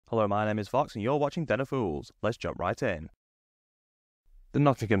Hello, my name is Fox and you're watching Den of Fools. Let's jump right in. The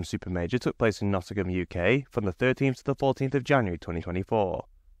Nottingham Super Major took place in Nottingham, UK from the 13th to the 14th of January 2024.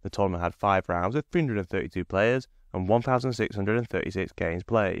 The tournament had 5 rounds with 332 players and 1,636 games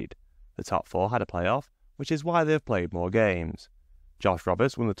played. The top 4 had a playoff, which is why they have played more games. Josh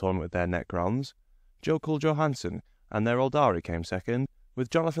Roberts won the tournament with their Necrons. Joe Cole Johansson and their Eldari came second, with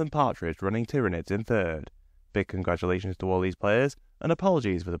Jonathan Partridge running Tyranids in third. Big congratulations to all these players, and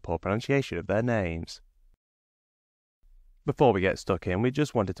apologies for the poor pronunciation of their names. Before we get stuck in, we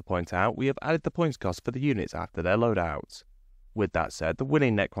just wanted to point out we have added the points cost for the units after their loadouts. With that said, the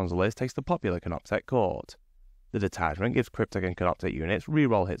winning Necrons list takes the popular Canoptek Court. The detachment gives Cryptic and Canoptek units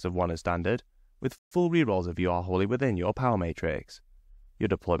reroll hits of 1 as standard, with full rerolls if you are wholly within your power matrix. Your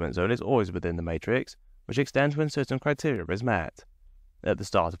deployment zone is always within the matrix, which extends when certain criteria is met. At the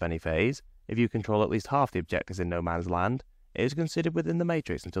start of any phase, if you control at least half the objectives in no man's land, it is considered within the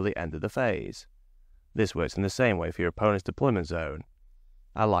matrix until the end of the phase. This works in the same way for your opponent's deployment zone.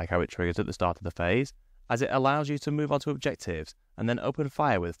 I like how it triggers at the start of the phase, as it allows you to move on to objectives and then open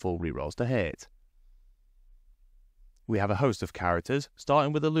fire with full rerolls to hit. We have a host of characters,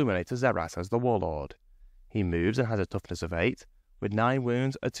 starting with Illuminator Zeras as the Warlord. He moves and has a toughness of 8, with 9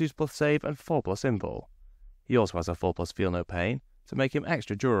 wounds, a 2+ save and 4+ invul. He also has a 4+ feel no pain, to make him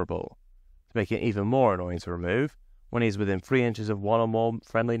extra durable. To make it even more annoying to remove, when he is within 3 inches of 1 or more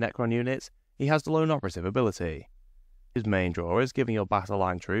friendly Necron units, he has the Lone Operative ability. His main draw is giving your battle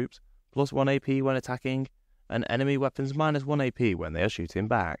line troops +1 AP when attacking, and enemy weapons -1 AP when they are shooting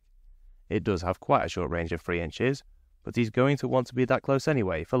back. It does have quite a short range of 3 inches, but he's going to want to be that close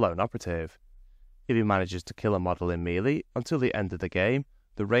anyway for Lone Operative. If he manages to kill a model in melee until the end of the game,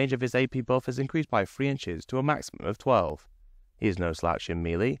 the range of his AP buff is increased by 3 inches to a maximum of 12. He is no slouch in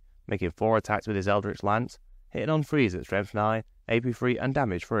melee, making 4 attacks with his Eldritch Lance, hitting on 3s at Strength 9, AP 3 and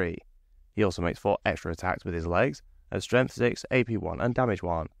Damage 3. He also makes 4 extra attacks with his legs at Strength 6, AP 1 and Damage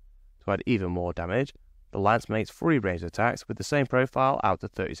 1. To add even more damage, the Lance makes 3 ranged attacks with the same profile out to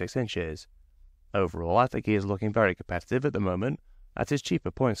 36 inches. Overall, I think he is looking very competitive at the moment at his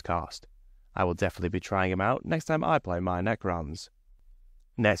cheaper points cost. I will definitely be trying him out next time I play my Necrons.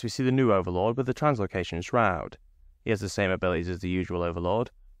 Next we see the new Overlord with the Translocation Shroud. He has the same abilities as the usual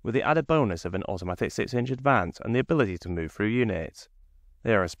Overlord, with the added bonus of an automatic 6-inch advance and the ability to move through units.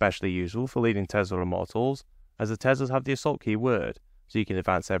 They are especially useful for leading Tesla Immortals, as the Teslas have the assault keyword, so you can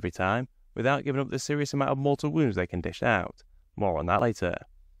advance every time without giving up the serious amount of mortal wounds they can dish out. More on that later.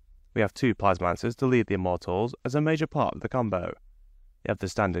 We have 2 Plasmancers to lead the Immortals as a major part of the combo. They have the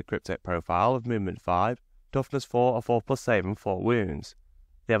standard Cryptic profile of Movement 5, Toughness 4, a 4+ save and 4 wounds.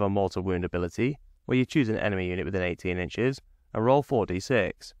 They have a Mortal Wound ability, where you choose an enemy unit within 18 inches and roll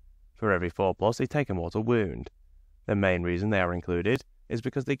 4d6. For every 4+, they take a mortal wound. The main reason they are included is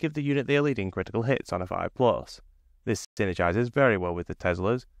because they give the unit they are leading critical hits on a 5+. This synergizes very well with the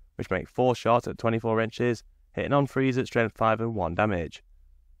Teslas, which make 4 shots at 24 inches, hitting on 3s at Strength 5 and 1 damage.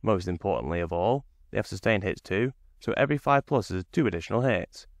 Most importantly of all, they have sustained hits too, so every 5+ is 2 additional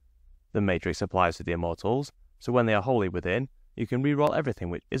hits. The Matrix applies to the Immortals, so when they are wholly within, you can reroll everything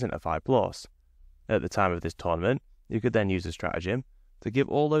which isn't a 5+. At the time of this tournament, you could then use a stratagem to give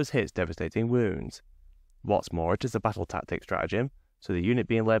all those hits devastating wounds. What's more, it is a battle tactic stratagem, so the unit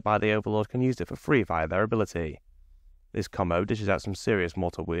being led by the Overlord can use it for free via their ability. This combo dishes out some serious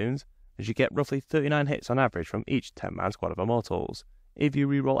mortal wounds, as you get roughly 39 hits on average from each 10-man squad of Immortals, if you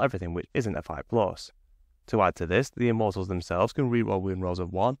reroll everything which isn't a 5+. To add to this, the Immortals themselves can reroll wound rolls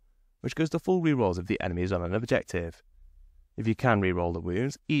of 1, which goes to full rerolls if the enemy is on an objective. If you can reroll the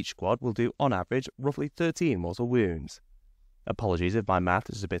wounds, each squad will do on average roughly 13 mortal wounds. Apologies if my math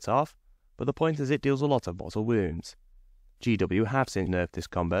is a bit off, but the point is it deals a lot of mortal wounds. GW have since nerfed this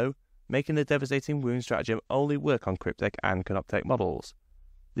combo, making the devastating wound stratagem only work on Cryptic and Canoptek models.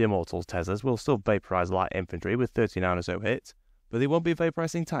 The Immortals Teslas will still vaporize light infantry with 39 or so hits, but they won't be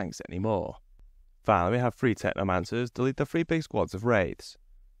vaporizing tanks anymore. Finally, we have 3 Technomancers to lead the 3 big squads of Wraiths.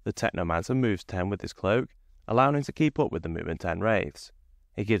 The Technomancer moves 10 with his cloak, allowing him to keep up with the movement 10 Wraiths.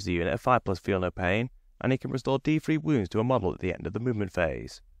 He gives the unit a 5+ feel no pain, and he can restore D3 wounds to a model at the end of the movement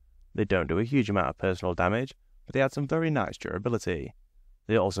phase. They don't do a huge amount of personal damage, but they add some very nice durability.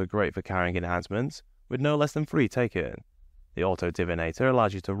 They are also great for carrying enhancements, with no less than 3 taken. The Auto Divinator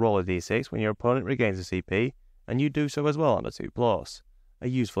allows you to roll a d6 when your opponent regains a CP, and you do so as well on a 2+. A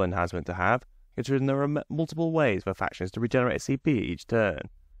useful enhancement to have, considering there are multiple ways for factions to regenerate a CP each turn.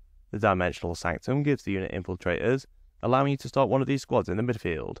 The Dimensional Sanctum gives the unit Infiltrators, allowing you to start one of these squads in the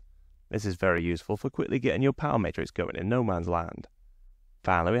midfield. This is very useful for quickly getting your power matrix going in no man's land.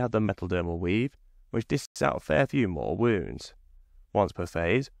 Finally, we have the Metal Dermal Weave, which dishes out a fair few more wounds. Once per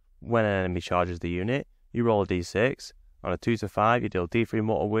phase, When an enemy charges the unit, you roll a d6. On a 2 to 5, you deal d3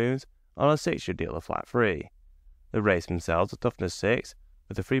 mortal wounds. On a 6, you deal a flat 3. The wraiths themselves are toughness 6,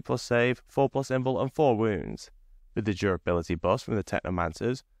 with a 3+ save, 4+ invul, and 4 wounds. With the durability buffs from the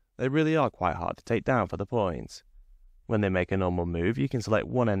Technomancers, they really are quite hard to take down for the points. When they make a normal move, you can select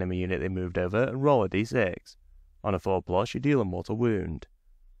one enemy unit they moved over and roll a d6. On a 4+, you deal a mortal wound.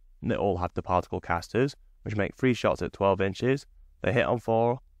 They all have the particle casters, which make 3 shots at 12 inches. They hit on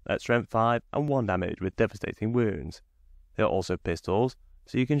 4, at strength 5, and 1 damage with devastating wounds. They are also pistols,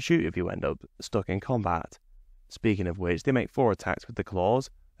 so you can shoot if you end up stuck in combat. Speaking of which, they make 4 attacks with the claws,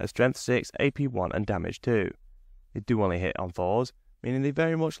 at strength 6, AP 1, and damage 2. They do only hit on 4s, meaning they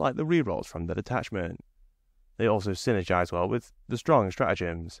very much like the rerolls from the detachment. They also synergize well with the strong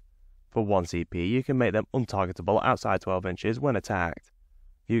stratagems. For 1 CP, you can make them untargetable outside 12 inches when attacked.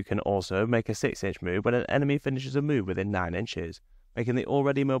 You can also make a 6-inch move when an enemy finishes a move within 9 inches, making the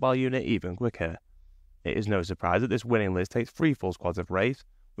already mobile unit even quicker. It is no surprise that this winning list takes 3 full squads of Wraiths,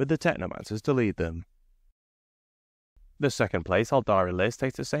 with the Technomancers to lead them. The second place Eldari list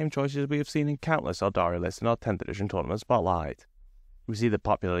takes the same choices we have seen in countless Eldari lists in our 10th edition tournament spotlight. We see the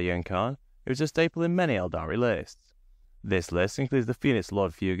popular Yunkarn, who is a staple in many Eldari lists. This list includes the Phoenix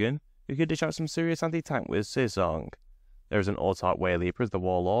Lord Fugan, who can dish out some serious anti-tank with Searsong. There is an Autarch Wayleaper as the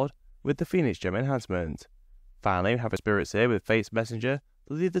Warlord, with the Phoenix Gem enhancement. Finally, we have a Spirit Seer with Fate's Messenger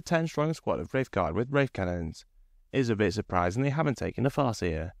to lead the 10-strong squad of Wraithguard with Wraith Cannons. It is a bit surprising they haven't taken a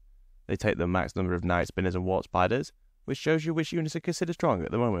Farseer. They take the max number of Night Spinners and Warp Spiders, which shows you which units are considered strong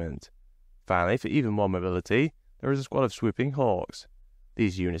at the moment. Finally, for even more mobility, there is a squad of Swooping Hawks.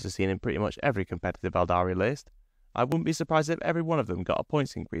 These units are seen in pretty much every competitive Eldari list. I wouldn't be surprised if every one of them got a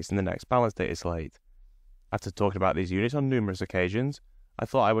points increase in the next balance data slate. After talking about these units on numerous occasions, I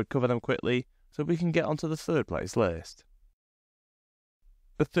thought I would cover them quickly so we can get onto the third place list.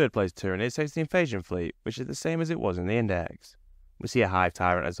 The third place Tyranid takes the Invasion Fleet, which is the same as it was in the Index. We see a Hive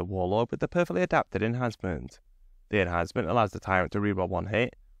Tyrant as the Warlord with the perfectly adapted enhancement. The enhancement allows the Tyrant to reroll 1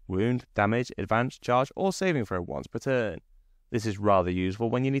 hit, wound, damage, advance, charge, or saving throw once per turn. This is rather useful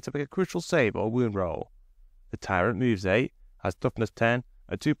when you need to make a crucial save or wound roll. The Tyrant moves 8, has toughness 10,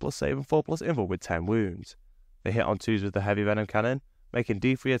 a 2+ save and 4+ invul with 10 wounds. They hit on 2s with the Heavy Venom Cannon, making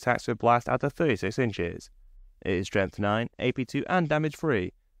D3 attacks with blast out of 36 inches. It is strength 9, AP 2 and damage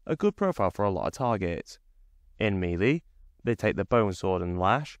 3, a good profile for a lot of targets. In melee, they take the Bone Sword and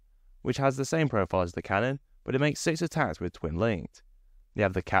Lash, which has the same profile as the cannon, but it makes 6 attacks with Twin Linked. They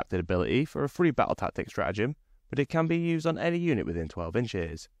have the Captain ability for a free battle tactic stratagem, but it can be used on any unit within 12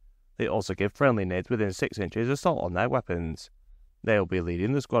 inches. They also give friendly nids within 6 inches assault on their weapons. They will be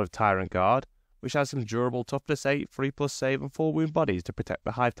leading the squad of Tyrant Guard, which has some durable toughness 8, 3+ save and 4 wound bodies to protect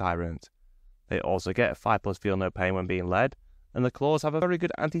the Hive Tyrant. They also get a 5+ feel no pain when being led, and the Claws have a very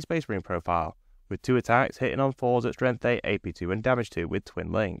good anti-Space Marine profile, with 2 attacks hitting on 4s at strength 8, AP 2 and damage 2 with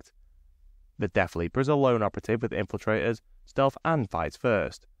Twin Linked. The Death Leaper is a lone operative with infiltrators, stealth and fights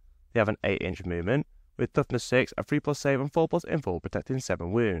first. They have an 8-inch movement, with toughness 6, a 3+ save and 4+ invul protecting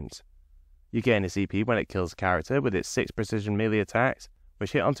 7 wounds. You gain a CP when it kills a character with its 6 precision melee attacks,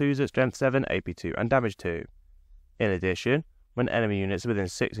 which hit on 2s at strength 7, AP 2 and damage 2. In addition, when enemy units are within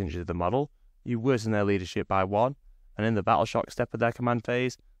 6 inches of the model, you worsen their leadership by 1, and in the Battle Shock step of their command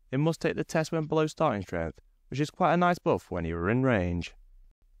phase, they must take the test when below starting strength, which is quite a nice buff when you are in range.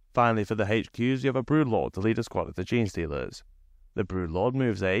 Finally, for the HQs, you have a Broodlord to lead a squad of the Genestealers. The Broodlord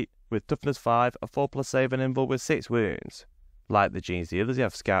moves 8, with toughness 5, a 4+ save and invul with 6 wounds. Like the Genestealers, you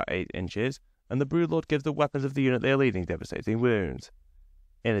have Scout 8 inches, and the Broodlord gives the weapons of the unit they are leading devastating wounds.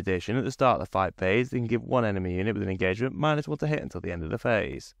 In addition, at the start of the fight phase, they can give one enemy unit with an engagement -1 to hit until the end of the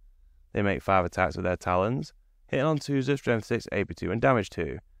phase. They make 5 attacks with their talons, hitting on 2s at strength 6, AP 2 and damage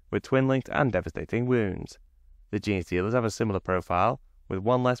 2, with Twin Linked and devastating wounds. The Genestealers have a similar profile, with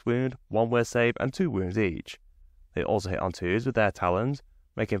 1 less wound, 1 worse save and 2 wounds each. They also hit on 2s with their talons,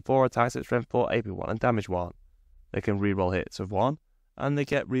 making 4 attacks at strength 4, AP 1 and damage 1. They can reroll hits of 1, and they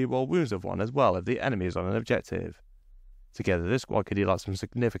get reroll wounds of 1 as well if the enemy is on an objective. Together, this squad can deal out some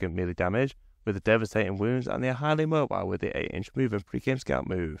significant melee damage with the devastating wounds, and they are highly mobile with the 8-inch move and pre-game scout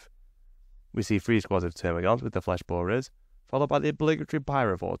move. We see 3 squads of Termagants with the Flesh Borers, followed by the obligatory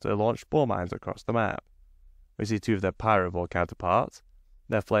Pyrovore to launch spore mines across the map. We see 2 of their Pyrovore counterparts.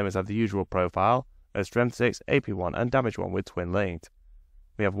 Their Flamers have the usual profile, at strength 6, AP 1 and damage 1 with Twin Linked.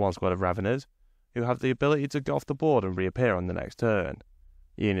 We have 1 squad of Raveners, who have the ability to go off the board and reappear on the next turn.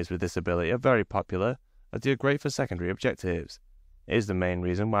 Units with this ability are very popular, as they are great for secondary objectives. It is the main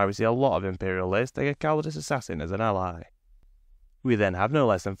reason why we see a lot of Imperial lists take a Cowardice Assassin as an ally. We then have no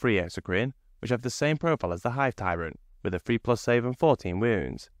less than 3 Exocrine, which have the same profile as the Hive Tyrant, with a 3+ save and 14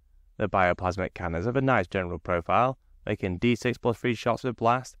 wounds. The bioplasmic cannons have a nice general profile, making D6 plus 3 shots with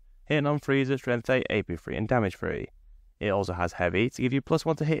blast, hitting on 3s at strength 8, AP 3 and damage 3. It also has heavy to give you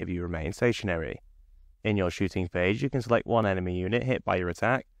 +1 to hit if you remain stationary. In your shooting phase, you can select one enemy unit hit by your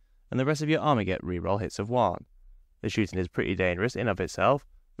attack, and the rest of your army get reroll hits of 1. The shooting is pretty dangerous in of itself,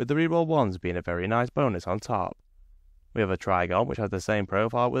 with the reroll 1s being a very nice bonus on top. We have a Trigon which has the same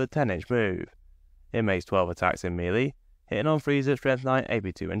profile with a 10-inch move. It makes 12 attacks in melee, hitting on 3s at strength 9,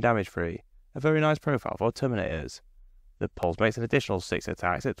 AP 2 and damage 3, a very nice profile for Terminators. The Pulse makes an additional 6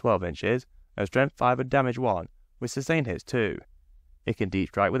 attacks at 12 inches, at strength 5 and damage 1, with sustained hits too. It can deep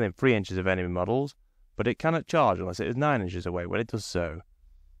strike within 3 inches of enemy models, but it cannot charge unless it is 9 inches away when it does so.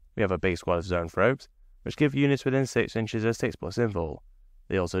 We have a big squad of Zone Phobes, which give units within 6 inches a 6+ invul.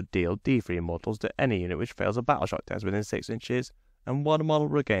 They also deal D3 mortals to any unit which fails a battle shock test within 6 inches, and one model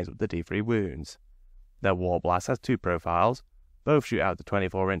regains up to D3 wounds. Their War Blast has 2 profiles, both shoot out to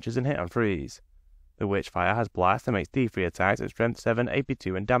 24 inches and hit on 3s. The Witchfire has Blast and makes D3 attacks at strength 7, AP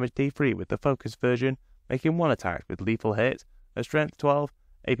 2 and damage D3 with the focus version, making 1 attack with lethal hit at strength 12,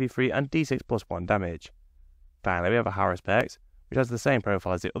 AP 3 and D6 plus 1 damage. Finally we have a Haruspex, which has the same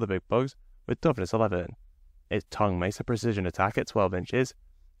profile as the other big bugs, with toughness 11. Its tongue makes a precision attack at 12 inches.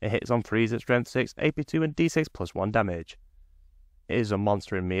 It hits on 3s at strength 6, AP 2 and D6 plus 1 damage. It is a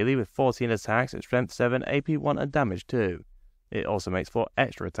monster in melee with 14 attacks at strength 7, AP 1 and damage 2. It also makes 4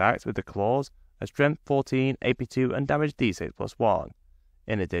 extra attacks with the claws at strength 14, AP 2 and damage D6 plus 1.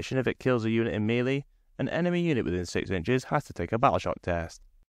 In addition, if it kills a unit in melee, an enemy unit within 6 inches has to take a battle shock test.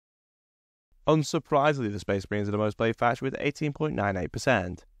 Unsurprisingly, the Space Marines are the most played faction with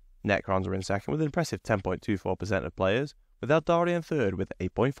 18.98%. Necrons are in second with an impressive 10.24% of players, with Eldari in third with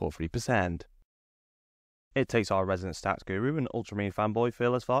 8.43%. It takes our resident stats guru and Ultramarine fanboy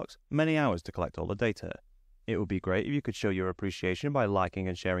Fearless Fox many hours to collect all the data. It would be great if you could show your appreciation by liking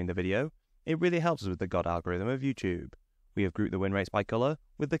and sharing the video. It really helps us with the God algorithm of YouTube. We have grouped the win rates by colour,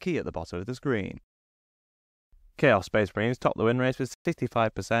 with the key at the bottom of the screen. Chaos Space Marines top the win rates with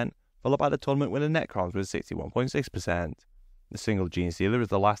 65%, followed by the tournament winner Necrons with 61.6%. The Single Gene Stealer is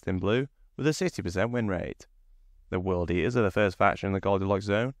the last in blue, with a 60% win rate. The World Eaters are the first faction in the Goldilocks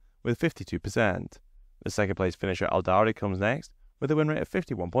zone, with 52%. The second place finisher Eldari comes next, with a win rate of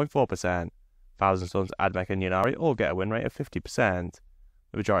 51.4%. Thousand Sons, Admech and Yunari all get a win rate of 50%.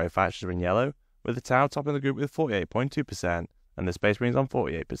 The majority of factions are in yellow, with the Tau topping the group with 48.2%, and the Space Marines on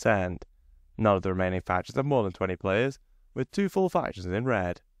 48%. None of the remaining factions have more than 20 players, with 2 full factions in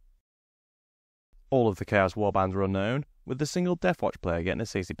red. All of the Chaos Warbands are unknown, with the single Deathwatch player getting a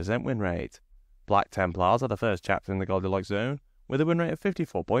 60% win rate. Black Templars are the first chapter in the Goldilocks zone, with a win rate of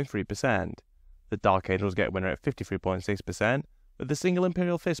 54.3%. The Dark Angels get a win rate of 53.6%, with the single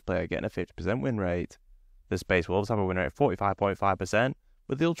Imperial Fist player getting a 50% win rate. The Space Wolves have a win rate of 45.5%,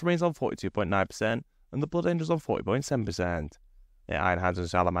 with the Ultramarines on 42.9% and the Blood Angels on 40.7%. The Iron Hands and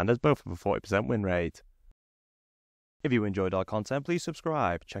Salamanders both have a 40% win rate. If you enjoyed our content, please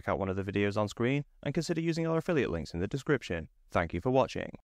subscribe, check out one of the videos on screen, and consider using our affiliate links in the description. Thank you for watching.